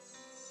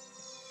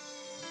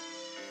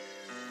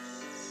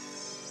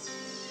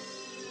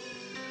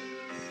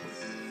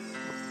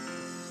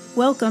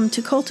Welcome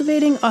to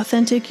Cultivating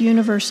Authentic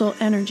Universal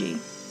Energy,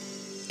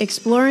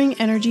 exploring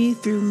energy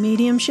through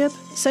mediumship,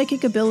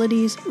 psychic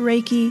abilities,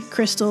 Reiki,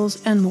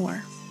 crystals, and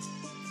more.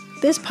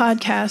 This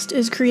podcast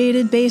is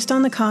created based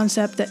on the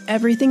concept that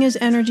everything is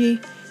energy,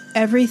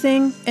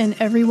 everything and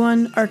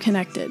everyone are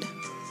connected.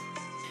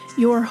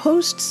 Your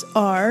hosts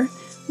are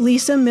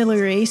Lisa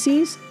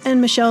Miller-Aces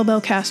and Michelle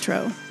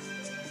Belcastro.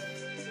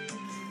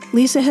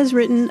 Lisa has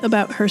written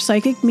about her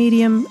psychic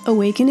medium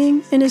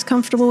awakening and is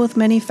comfortable with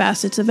many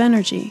facets of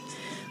energy.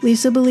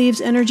 Lisa believes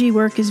energy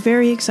work is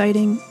very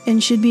exciting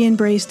and should be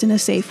embraced in a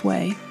safe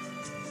way.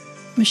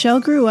 Michelle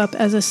grew up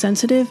as a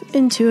sensitive,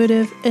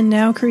 intuitive, and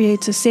now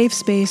creates a safe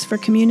space for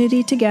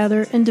community to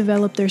gather and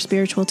develop their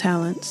spiritual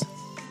talents.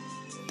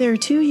 Their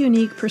two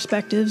unique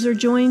perspectives are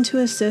joined to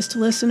assist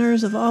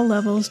listeners of all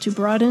levels to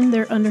broaden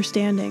their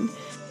understanding.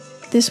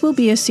 This will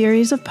be a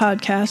series of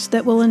podcasts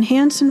that will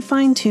enhance and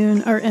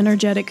fine-tune our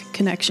energetic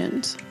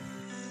connections.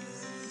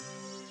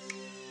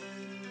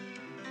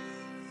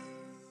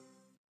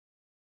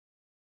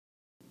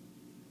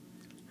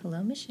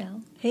 Hello,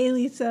 Michelle. Hey,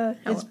 Lisa.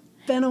 Hello. It's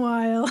been a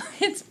while.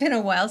 It's been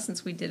a while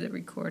since we did a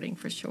recording,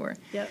 for sure.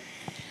 Yep.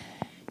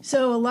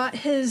 So a lot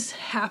has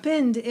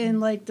happened in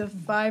like the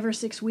 5 or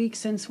 6 weeks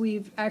since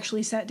we've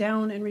actually sat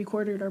down and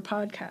recorded our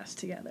podcast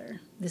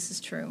together. This is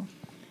true.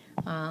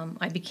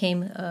 I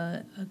became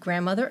a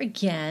grandmother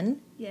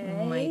again.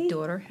 Yay. My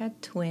daughter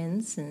had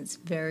twins, and it's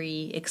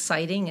very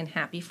exciting and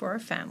happy for our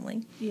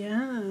family.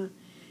 Yeah,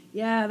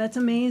 that's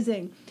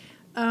amazing.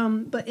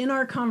 But in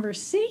our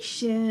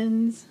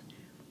conversations,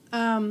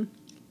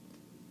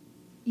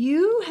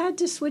 you had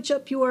to switch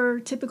up your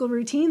typical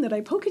routine that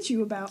I poke at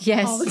you about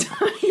all the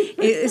time.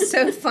 It's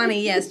so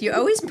funny, yes. You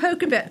always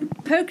poke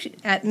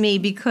at me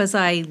because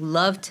I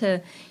love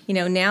to,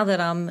 now that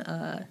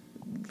I'm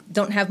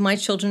don't have my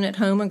children at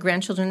home or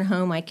grandchildren at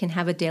home, I can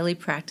have a daily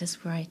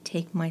practice where I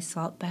take my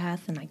salt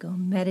bath and I go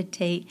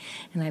meditate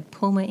and I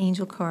pull my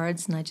angel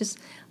cards, and I just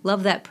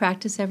love that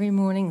practice every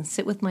morning and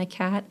sit with my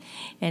cat.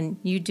 And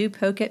you do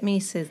poke at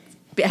me, so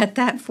at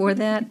that for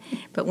that.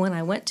 But when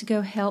I went to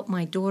go help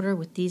my daughter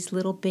with these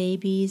little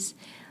babies,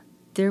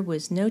 there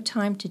was no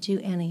time to do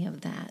any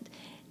of that.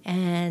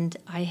 And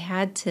I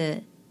had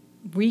to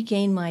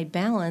regain my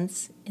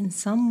balance in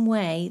some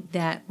way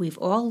that we've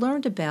all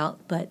learned about,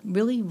 but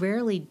really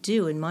rarely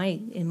do in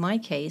my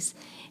case,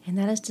 and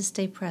that is to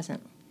stay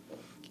present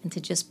and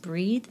to just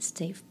breathe,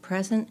 stay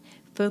present,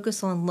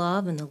 focus on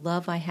love and the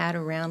love I had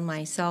around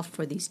myself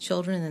for these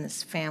children and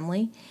this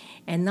family,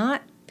 and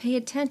not pay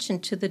attention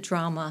to the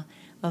drama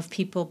of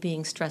people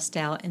being stressed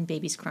out and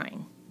babies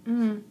crying.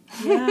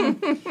 Yeah.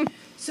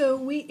 So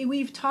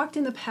we've talked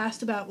in the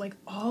past about like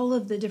all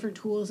of the different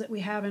tools that we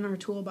have in our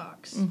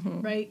toolbox,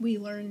 right? We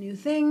learn new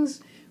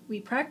things, we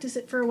practice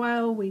it for a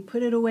while, we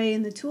put it away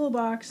in the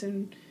toolbox,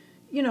 and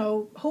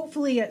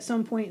hopefully at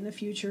some point in the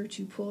future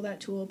to pull that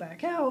tool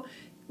back out,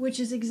 which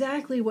is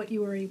exactly what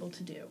you were able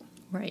to do.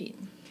 Right.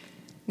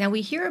 Now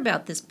we hear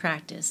about this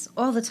practice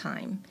all the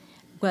time,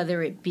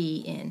 whether it be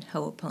in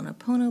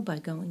Ho'oponopono by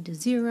going to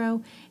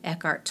zero.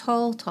 Eckhart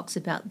Tolle talks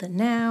about the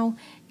now.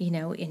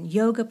 In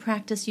yoga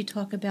practice, you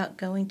talk about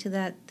going to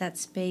that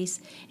space.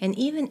 And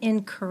even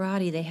in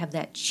karate, they have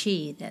that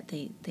chi that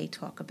they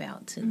talk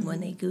about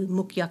when they do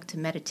mukyuk to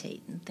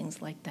meditate and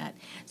things like that.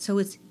 So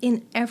it's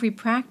in every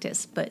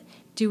practice, but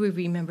do we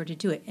remember to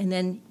do it? And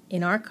then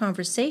in our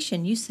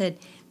conversation, you said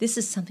this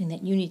is something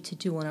that you need to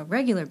do on a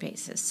regular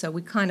basis. So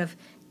we kind of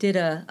did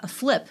a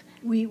flip.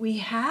 We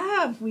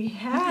have.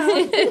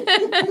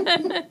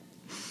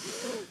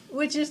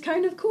 Which is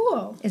kind of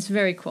cool. It's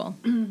very cool.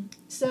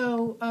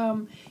 So,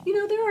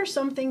 there are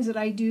some things that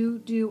I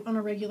do on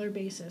a regular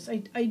basis.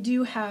 I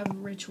do have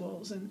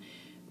rituals, and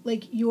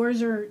like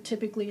yours are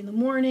typically in the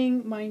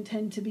morning. Mine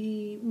tend to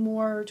be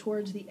more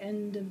towards the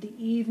end of the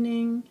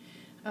evening,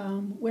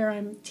 where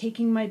I'm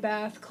taking my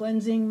bath,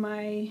 cleansing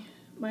my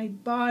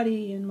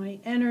body and my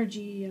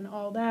energy and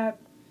all that.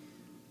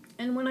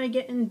 And when I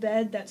get in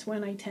bed, that's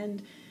when I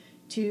tend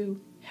to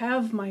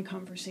have my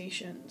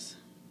conversations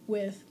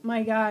with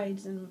my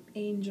guides and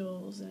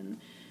angels and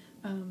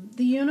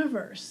the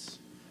universe.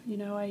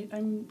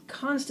 I'm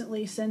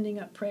constantly sending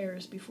up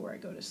prayers before I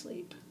go to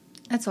sleep.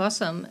 That's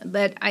awesome.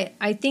 But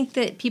I think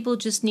that people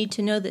just need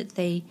to know that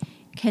they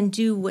can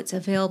do what's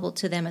available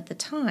to them at the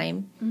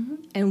time,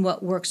 and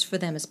what works for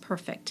them is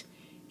perfect.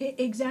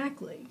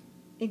 Exactly.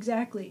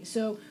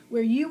 So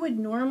where you would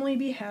normally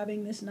be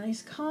having this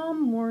nice calm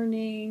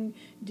morning,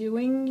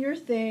 doing your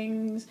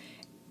things,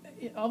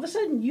 all of a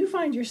sudden you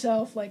find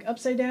yourself like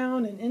upside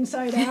down and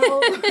inside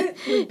out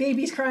with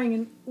babies crying.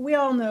 And we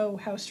all know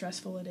how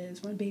stressful it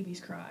is when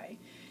babies cry,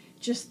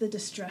 just the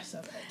distress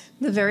of it.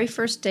 The very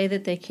first day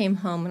that they came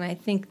home, and I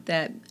think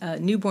that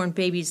newborn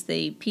babies,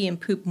 they pee and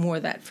poop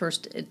more that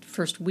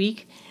first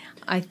week.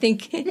 I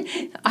think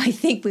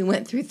we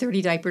went through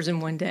 30 diapers in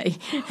one day.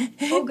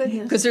 Oh,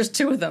 goodness. Because there's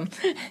 2 of them.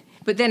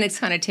 But then it's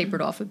kind of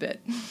tapered off a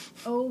bit.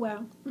 Oh,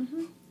 wow.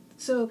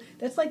 So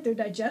that's like their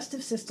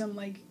digestive system,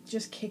 like,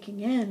 just kicking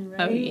in,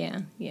 right?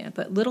 Oh, yeah.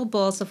 But little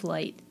balls of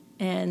light.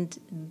 And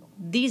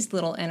these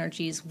little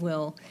energies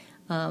will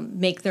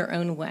make their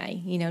own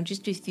way.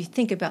 Just if you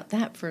think about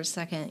that for a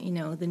second,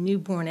 the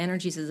newborn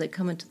energies as they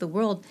come into the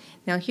world.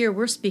 Now here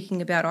we're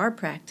speaking about our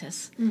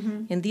practice.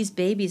 Mm-hmm. And these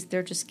babies,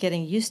 they're just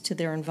getting used to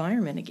their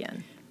environment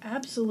again.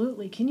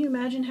 Absolutely. Can you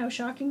imagine how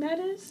shocking that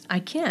is? I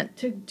can't.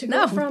 To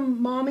go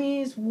from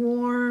mommy's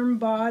warm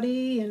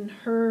body and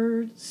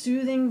her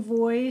soothing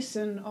voice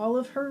and all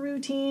of her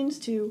routines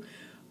to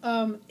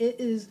it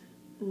is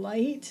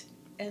light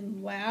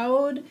and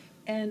loud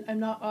and I'm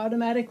not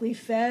automatically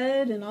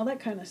fed and all that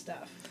kind of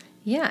stuff.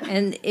 Yeah,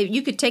 and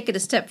you could take it a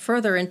step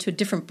further into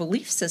different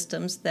belief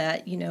systems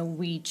that,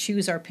 we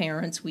choose our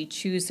parents, we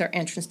choose our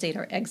entrance date,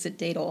 our exit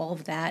date, all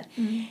of that.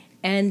 Mm-hmm.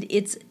 And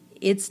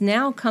it's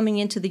now coming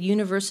into the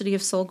University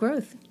of Soul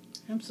Growth.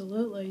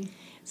 Absolutely.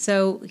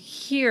 So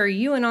here,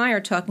 you and I are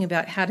talking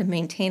about how to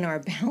maintain our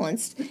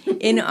balance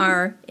in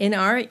our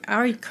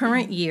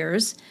current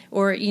years,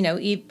 or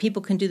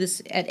people can do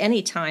this at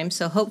any time.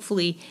 So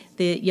hopefully,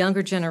 the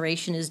younger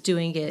generation is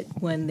doing it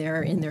when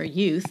they're in their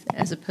youth,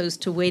 as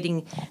opposed to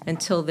waiting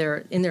until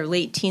they're in their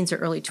late teens or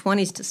early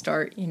 20s to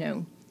start,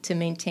 to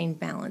maintain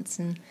balance.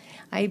 And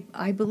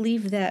I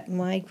believe that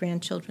my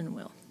grandchildren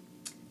will.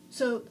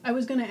 So I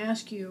was going to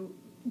ask you,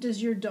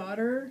 does your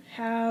daughter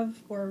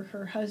have, or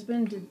her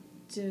husband,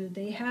 do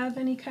they have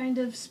any kind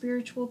of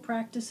spiritual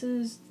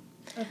practices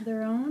of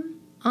their own?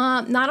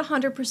 Not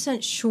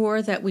 100%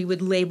 sure that we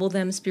would label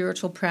them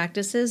spiritual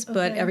practices,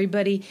 but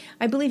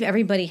I believe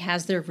everybody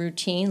has their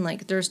routine.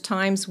 Like there's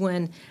times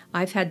when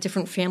I've had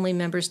different family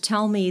members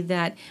tell me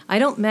that I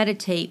don't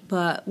meditate,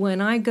 but when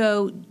I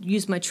go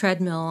use my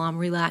treadmill, I'm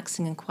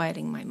relaxing and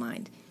quieting my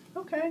mind.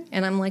 Okay.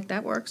 And I'm like,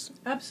 that works.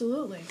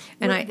 Absolutely.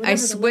 And I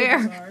swear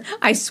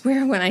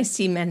when I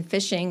see men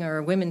fishing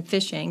or women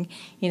fishing,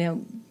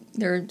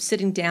 they're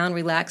sitting down,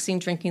 relaxing,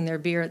 drinking their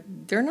beer.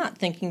 They're not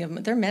thinking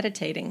of, they're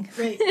meditating.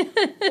 Right.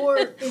 Or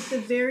at the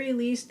very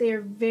least, they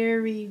are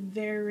very,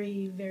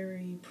 very,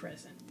 very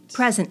present.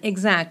 Present,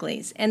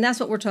 exactly. And that's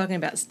what we're talking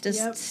about,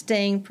 just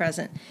staying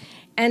present.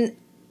 And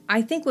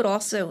I think what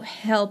also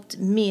helped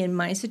me in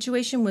my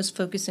situation was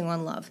focusing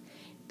on love,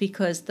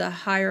 because the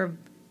higher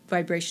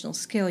vibrational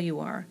scale you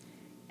are,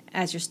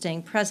 as you're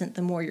staying present,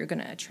 the more you're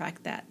going to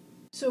attract that.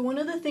 So one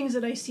of the things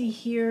that I see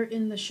here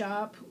in the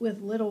shop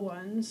with little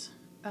ones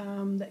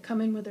that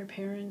come in with their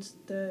parents,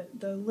 the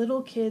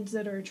little kids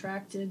that are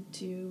attracted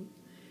to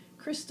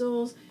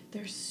crystals,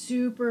 they're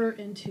super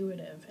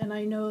intuitive. And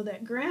I know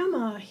that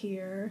Grandma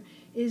here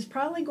is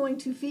probably going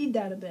to feed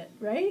that a bit,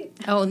 right?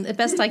 Oh, the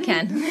best I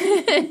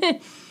can.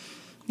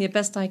 The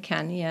best I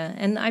can, yeah.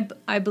 And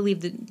I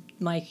believe that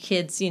my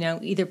kids,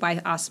 either by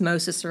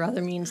osmosis or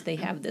other means, they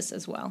have this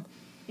as well.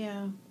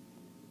 Yeah.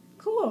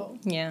 Cool.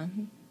 Yeah.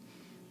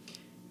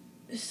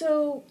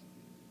 So,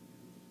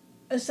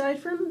 aside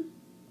from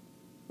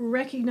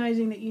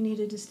recognizing that you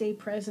needed to stay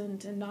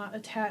present and not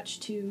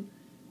attached to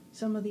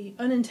some of the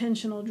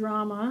unintentional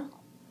drama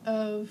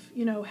of,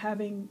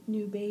 having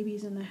new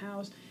babies in the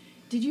house,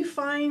 did you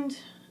find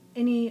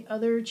any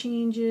other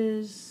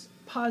changes,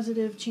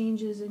 positive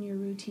changes in your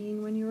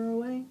routine when you were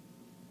away?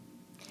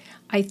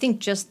 I think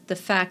just the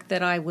fact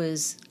that I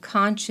was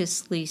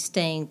consciously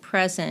staying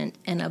present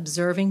and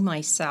observing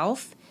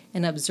myself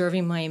and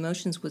observing my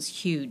emotions was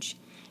huge.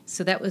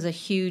 So that was a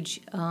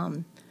huge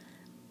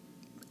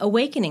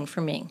awakening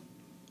for me,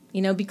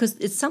 because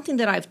it's something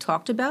that I've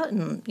talked about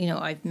and,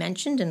 I've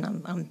mentioned, and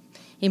I'm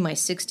in my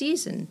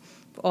 60s and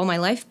all my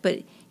life,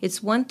 but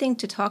it's one thing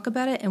to talk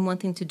about it and one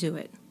thing to do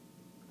it.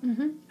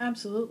 Mm-hmm.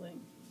 Absolutely.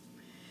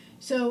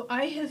 So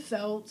I have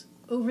felt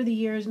over the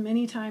years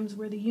many times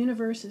where the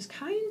universe has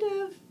kind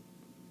of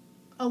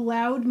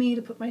allowed me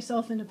to put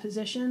myself in a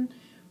position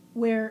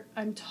where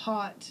I'm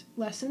taught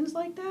lessons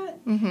like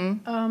that.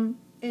 Mm-hmm.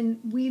 And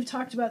we've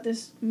talked about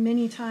this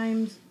many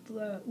times,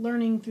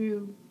 learning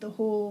through the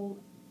whole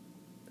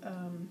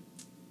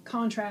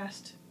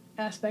contrast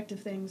aspect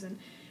of things. And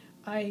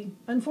I,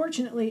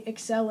 unfortunately,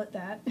 excel at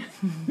that.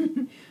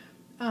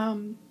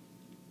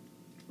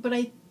 But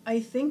I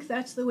think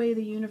that's the way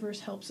the universe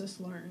helps us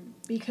learn,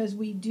 because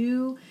we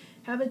do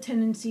have a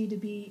tendency to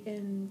be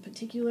in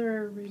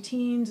particular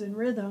routines and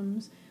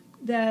rhythms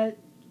that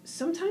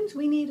sometimes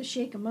we need to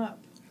shake them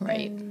up.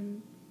 Right.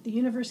 And the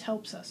universe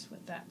helps us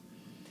with that.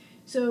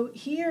 So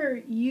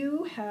here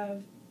you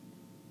have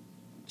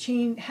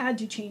had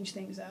to change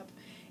things up.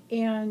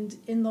 And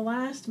in the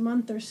last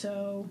month or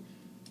so,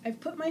 I've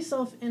put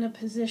myself in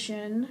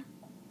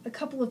a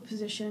couple of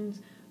positions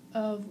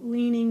of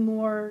leaning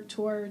more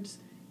towards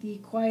the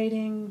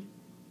quieting,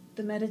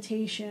 the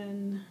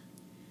meditation,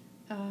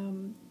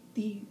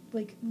 the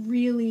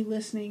really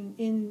listening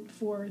in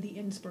for the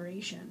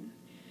inspiration.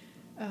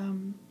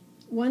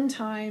 One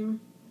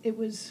time it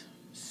was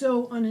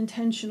so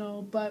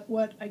unintentional, but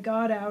what I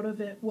got out of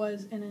it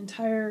was an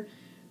entire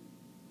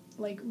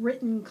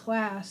written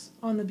class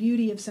on the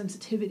beauty of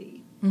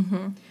sensitivity,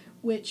 mm-hmm.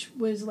 which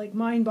was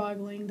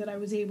mind-boggling that I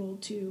was able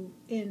to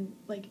in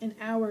an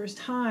hour's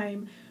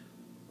time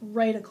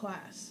write a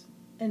class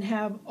and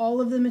have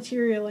all of the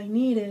material I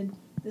needed,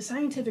 the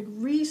scientific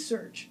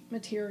research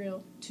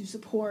material to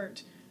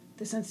support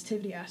the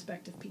sensitivity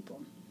aspect of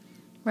people.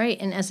 Right,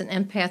 and as an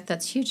empath,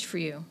 that's huge for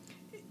you.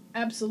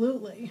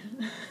 Absolutely.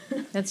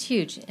 That's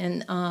huge.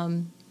 And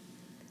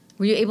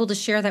were you able to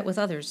share that with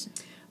others?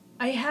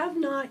 I have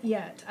not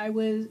yet.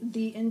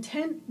 The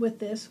intent with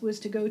this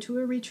was to go to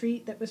a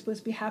retreat that was supposed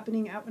to be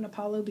happening out in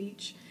Apollo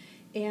Beach,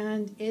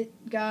 and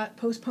it got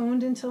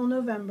postponed until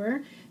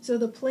November. So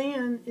the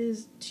plan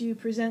is to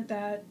present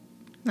that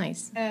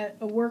Nice. at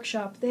a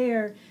workshop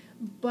there,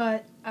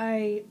 but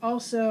I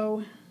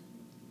also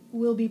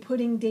will be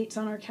putting dates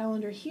on our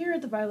calendar here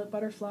at the Violet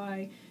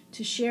Butterfly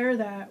to share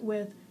that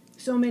with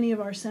so many of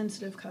our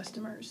sensitive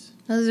customers.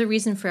 There's a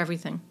reason for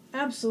everything.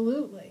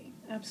 Absolutely.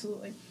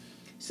 Absolutely.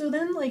 So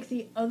then, like,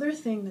 the other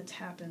thing that's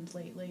happened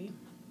lately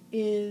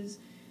is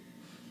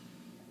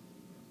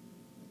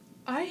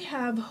I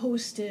have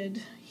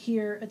hosted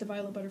here at the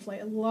Violet Butterfly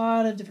a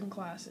lot of different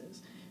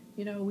classes.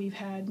 You know, we've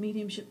had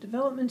mediumship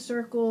development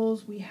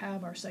circles, we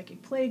have our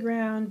psychic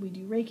playground, we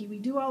do Reiki, we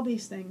do all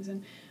these things.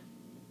 And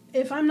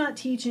if I'm not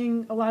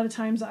teaching, a lot of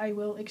times I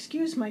will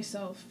excuse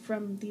myself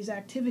from these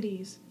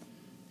activities.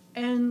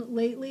 And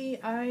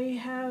lately I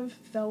have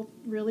felt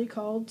really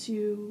called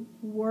to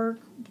work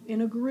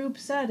in a group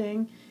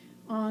setting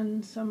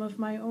on some of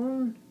my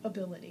own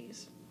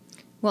abilities.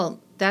 Well,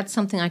 that's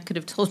something I could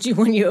have told you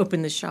when you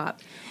opened the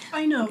shop.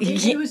 I know. It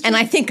was just, and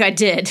I think I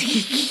did.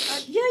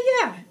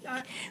 yeah.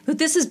 But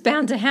this is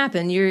bound to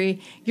happen.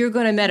 You're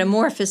going to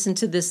metamorphose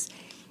into this.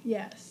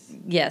 Yes.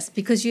 Yes,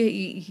 because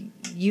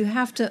you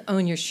have to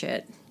own your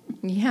shit.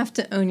 You have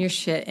to own your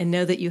shit and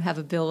know that you have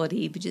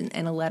ability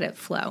and let it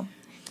flow.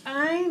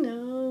 I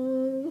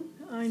know.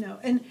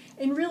 And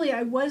really,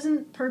 I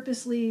wasn't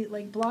purposely,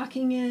 like,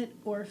 blocking it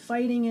or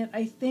fighting it.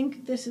 I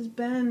think this has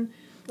been,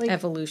 like...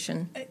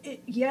 Evolution.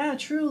 Yeah,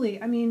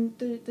 truly. I mean,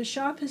 the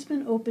shop has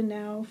been open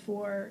now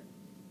for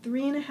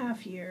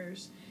 3.5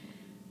 years.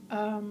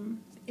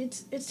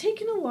 It's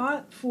taken a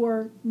lot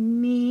for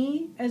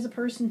me as a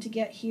person to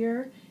get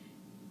here,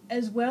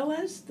 as well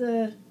as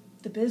the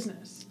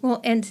business.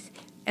 Well, and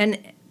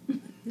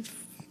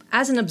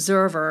as an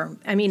observer,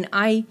 I mean,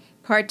 I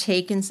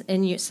partake in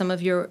some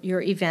of your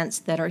events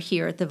that are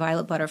here at the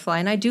Violet Butterfly,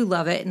 and I do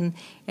love it,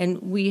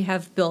 and we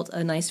have built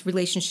a nice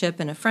relationship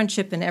and a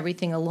friendship and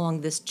everything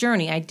along this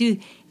journey. I do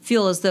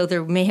feel as though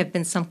there may have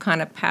been some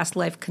kind of past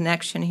life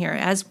connection here.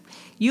 As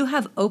you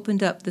have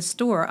opened up the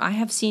store, I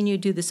have seen you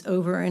do this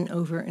over and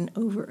over and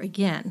over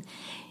again.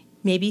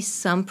 Maybe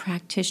some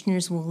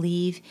practitioners will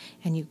leave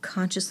and you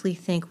consciously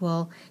think,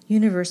 well,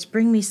 universe,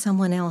 bring me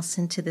someone else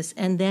into this.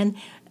 And then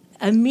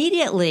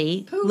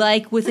immediately,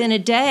 like within a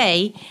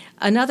day,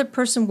 another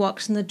person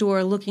walks in the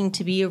door looking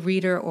to be a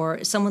reader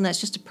or someone that's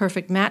just a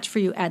perfect match for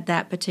you at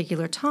that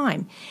particular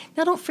time.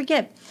 Now, don't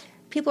forget,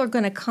 people are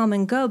going to come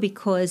and go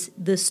because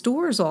the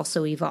store is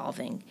also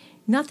evolving.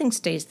 Nothing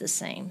stays the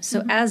same.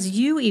 So as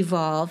you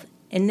evolve,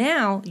 and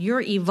now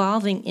you're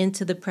evolving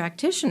into the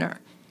practitioner.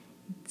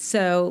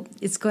 So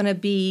it's going to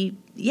be,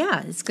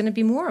 it's going to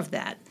be more of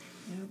that.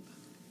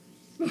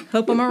 Yep.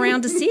 Hope I'm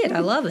around to see it. I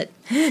love it.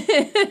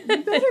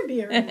 You better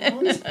be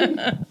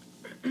around.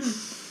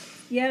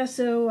 Yeah,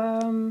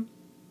 so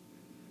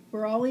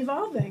we're all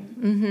evolving.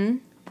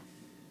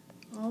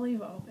 Mm-hmm. All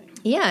evolving.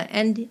 Yeah,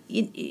 and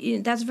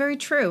that's very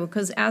true,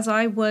 because as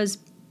I was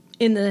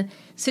in the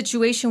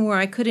situation where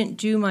I couldn't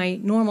do my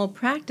normal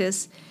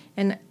practice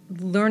and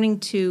learning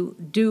to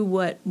do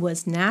what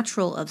was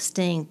natural of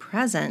staying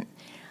present,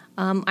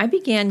 I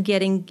began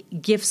getting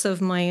gifts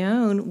of my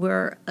own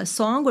where a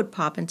song would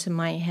pop into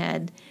my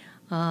head.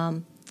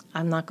 I'm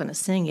not going to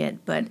sing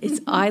it, but it's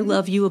I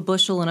Love You a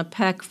Bushel and a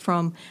Peck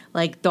from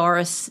like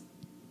Doris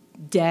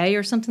Day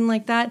or something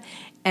like that.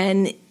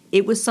 And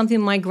it was something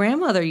my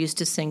grandmother used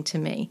to sing to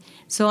me.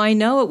 So I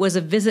know it was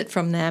a visit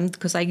from them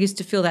because I used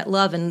to feel that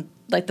love, and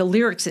like the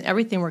lyrics and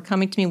everything were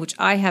coming to me, which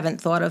I haven't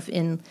thought of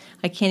in,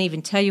 I can't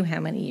even tell you how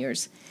many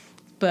years.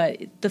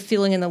 But the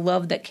feeling and the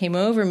love that came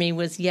over me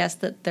was, yes,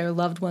 that their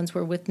loved ones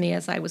were with me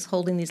as I was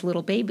holding these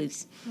little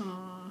babies.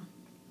 Aww.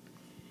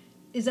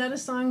 Is that a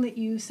song that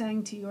you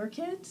sang to your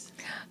kids?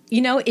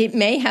 You know, it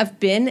may have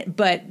been,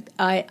 but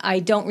I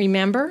don't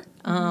remember.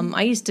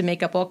 I used to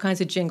make up all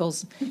kinds of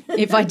jingles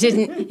if I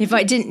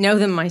didn't know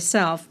them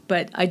myself.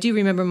 But I do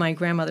remember my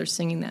grandmother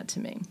singing that to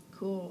me.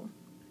 Cool.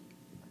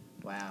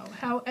 Wow.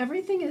 How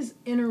everything is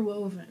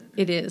interwoven.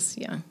 It is,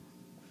 yeah.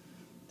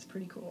 It's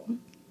pretty cool.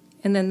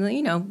 And then,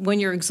 you know, when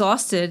you're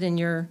exhausted and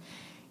you're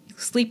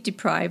sleep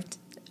deprived,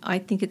 I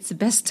think it's the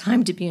best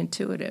time to be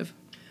intuitive.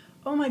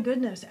 Oh my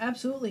goodness,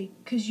 absolutely.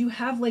 Because you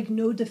have like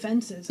no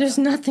defenses. There's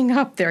nothing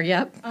up there,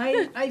 yep.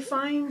 I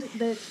find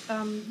that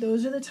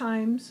those are the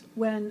times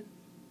when,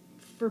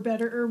 for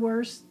better or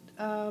worse,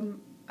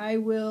 I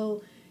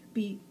will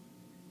be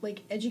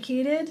like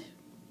educated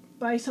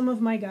by some of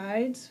my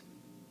guides.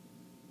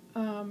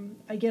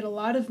 I get a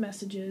lot of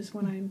messages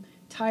when I'm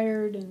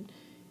tired and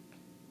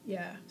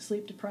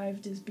sleep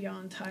deprived is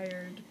beyond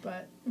tired,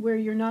 but where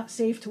you're not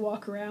safe to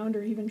walk around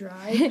or even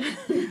drive.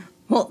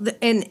 Well,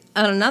 and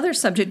on another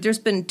subject, there's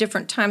been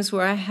different times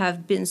where I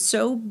have been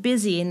so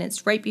busy, and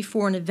it's right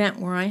before an event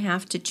where I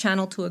have to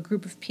channel to a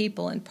group of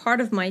people, and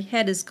part of my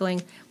head is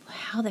going,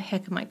 how the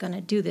heck am I going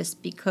to do this?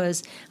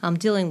 Because I'm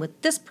dealing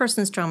with this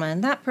person's drama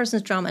and that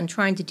person's drama and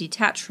trying to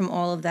detach from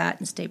all of that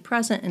and stay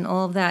present and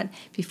all of that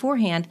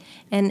beforehand.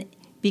 And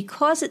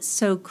because it's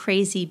so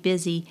crazy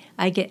busy,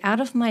 I get out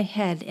of my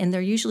head, and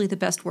they're usually the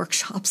best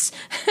workshops.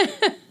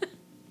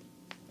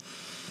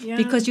 Yeah.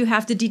 Because you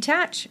have to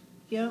detach.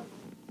 Yep.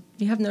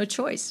 You have no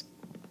choice.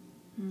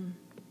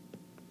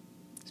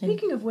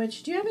 Speaking of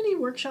which, do you have any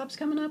workshops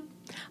coming up?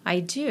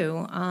 I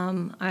do.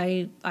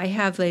 I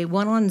have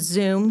one on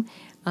Zoom,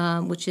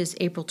 which is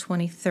April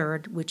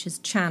 23rd, which is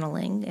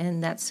channeling,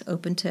 and that's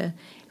open to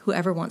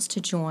whoever wants to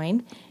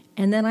join.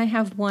 And then I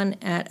have one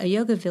at a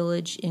yoga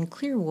village in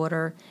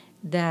Clearwater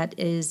that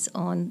is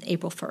on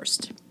April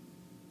 1st.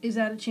 Is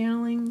that a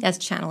channeling? That's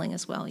channeling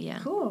as well, yeah.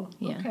 Cool.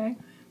 Yeah. Okay.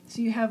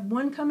 So you have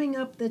one coming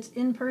up that's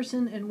in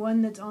person and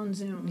one that's on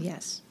Zoom.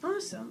 Yes.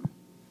 Awesome.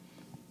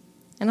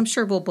 And I'm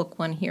sure we'll book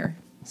one here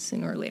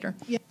sooner or later.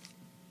 Yeah.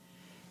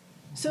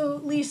 So,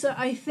 Lisa,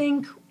 I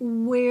think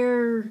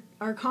where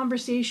our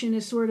conversation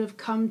has sort of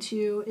come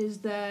to is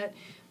that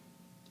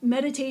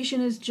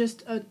meditation is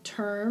just a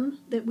term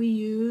that we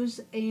use,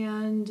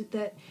 and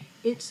that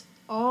it's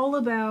all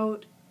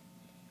about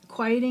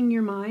quieting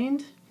your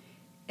mind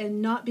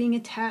and not being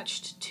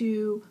attached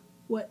to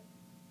what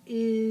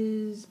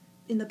is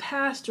in the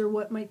past or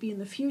what might be in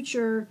the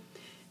future.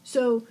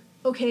 So,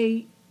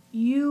 okay,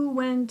 you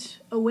went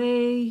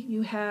away,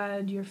 you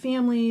had your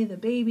family, the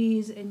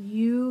babies, and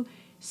you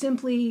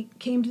simply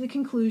came to the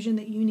conclusion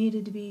that you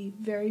needed to be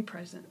very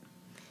present.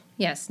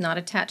 Yes, not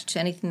attached to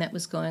anything that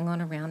was going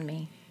on around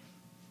me.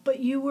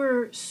 But you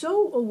were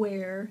so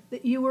aware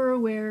that you were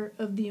aware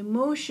of the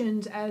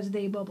emotions as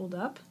they bubbled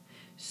up.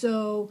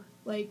 So,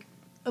 like,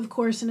 of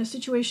course, in a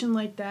situation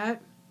like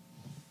that,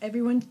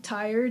 everyone's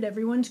tired,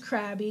 everyone's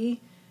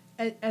crabby,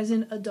 as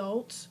in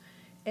adults,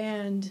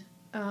 and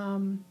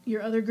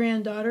your other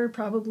granddaughter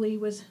probably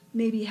was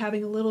maybe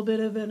having a little bit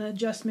of an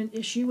adjustment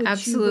issue with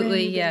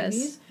Absolutely, two yes.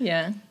 babies.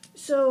 Yeah.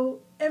 So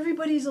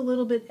everybody's a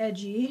little bit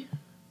edgy.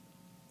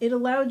 It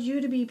allowed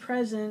you to be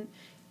present,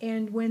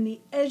 and when the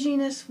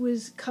edginess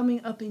was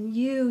coming up in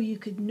you, you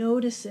could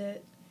notice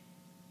it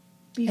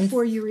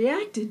before you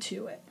reacted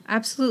to it.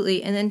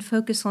 Absolutely, and then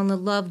focus on the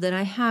love that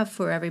I have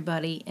for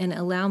everybody and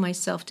allow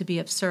myself to be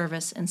of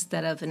service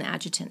instead of an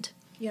adjutant.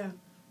 Yeah.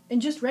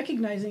 And just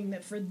recognizing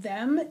that for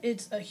them,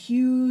 it's a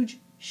huge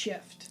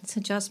shift. It's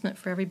adjustment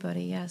for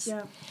everybody, yes.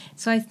 Yeah.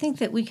 So I think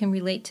that we can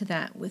relate to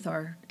that with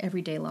our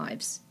everyday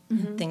lives,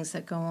 and things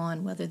that go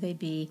on, whether they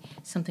be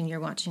something you're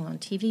watching on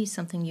TV,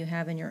 something you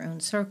have in your own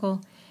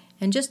circle,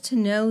 and just to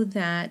know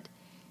that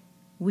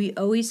we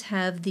always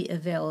have the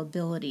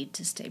availability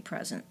to stay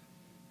present.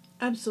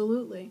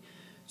 Absolutely.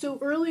 So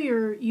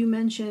earlier you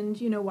mentioned,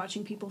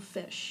 watching people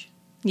fish.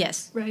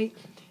 Yes. Right?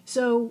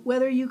 So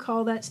whether you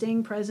call that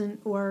staying present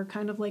or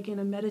kind of like in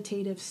a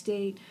meditative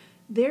state,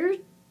 they're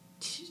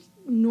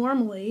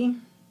normally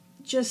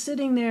just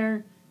sitting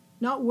there,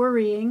 not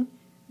worrying.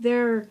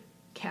 They're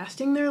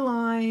casting their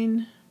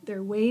line.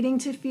 They're waiting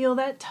to feel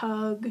that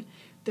tug.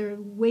 They're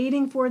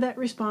waiting for that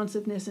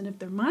responsiveness. And if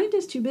their mind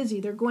is too busy,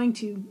 they're going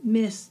to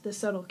miss the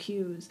subtle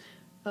cues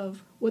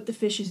of what the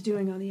fish is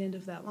doing on the end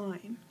of that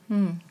line.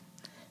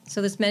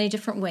 So there's many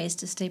different ways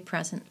to stay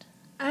present.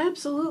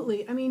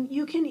 Absolutely. I mean,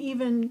 you can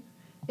even,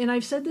 and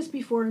I've said this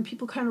before and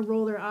people kind of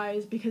roll their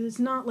eyes because it's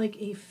not like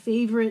a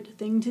favorite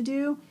thing to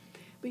do,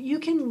 but you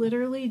can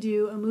literally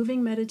do a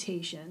moving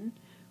meditation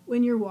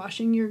when you're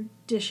washing your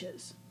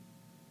dishes.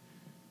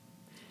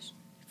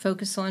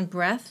 Focus on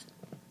breath.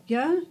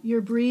 Yeah,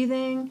 you're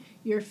breathing,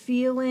 you're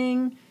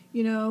feeling,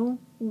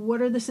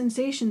 what are the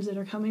sensations that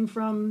are coming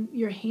from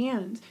your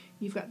hands?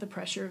 You've got the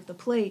pressure of the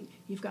plate,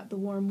 you've got the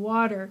warm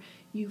water,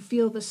 you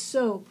feel the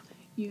soap,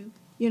 you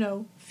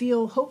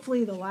feel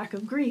hopefully the lack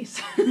of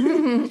grease.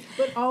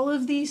 But all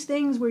of these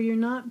things where your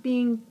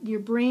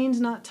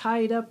brain's not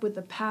tied up with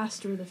the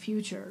past or the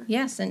future.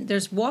 Yes, and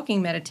there's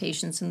walking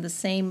meditations and the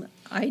same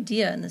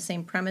idea and the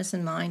same premise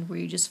in mind where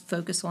you just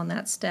focus on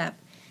that step.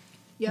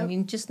 Yep. I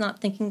mean, just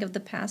not thinking of the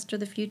past or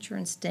the future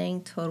and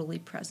staying totally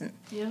present.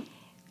 Yep.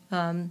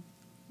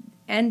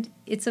 And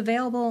it's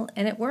available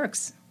and it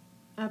works.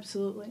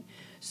 Absolutely.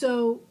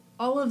 So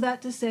all of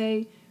that to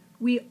say,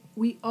 we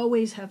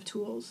always have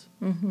tools.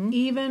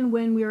 Even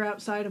when we're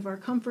outside of our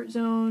comfort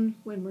zone,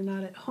 when we're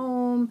not at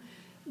home,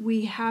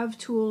 we have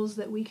tools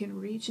that we can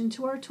reach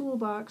into our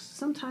toolbox.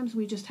 Sometimes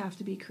we just have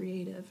to be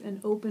creative and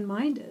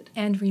open-minded.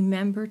 And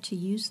remember to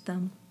use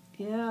them.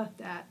 Yeah,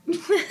 that.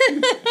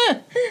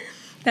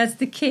 That's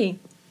the key.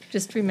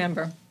 Just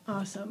remember.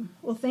 Awesome.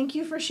 Well, thank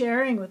you for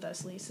sharing with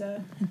us,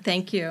 Lisa.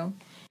 Thank you.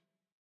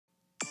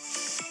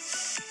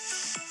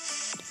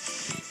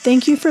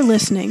 Thank you for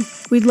listening.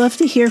 We'd love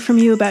to hear from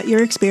you about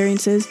your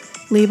experiences.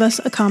 Leave us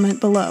a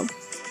comment below.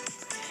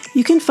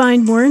 You can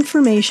find more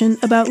information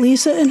about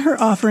Lisa and her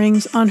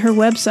offerings on her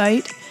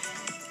website,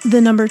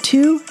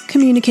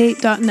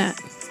 2communicate.net.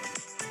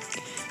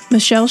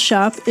 Michelle's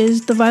shop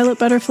is the Violet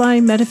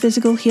Butterfly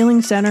Metaphysical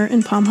Healing Center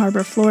in Palm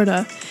Harbor,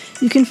 Florida.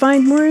 You can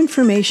find more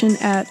information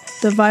at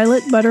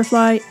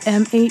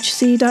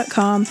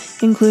thevioletbutterflymhc.com,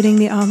 including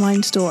the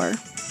online store.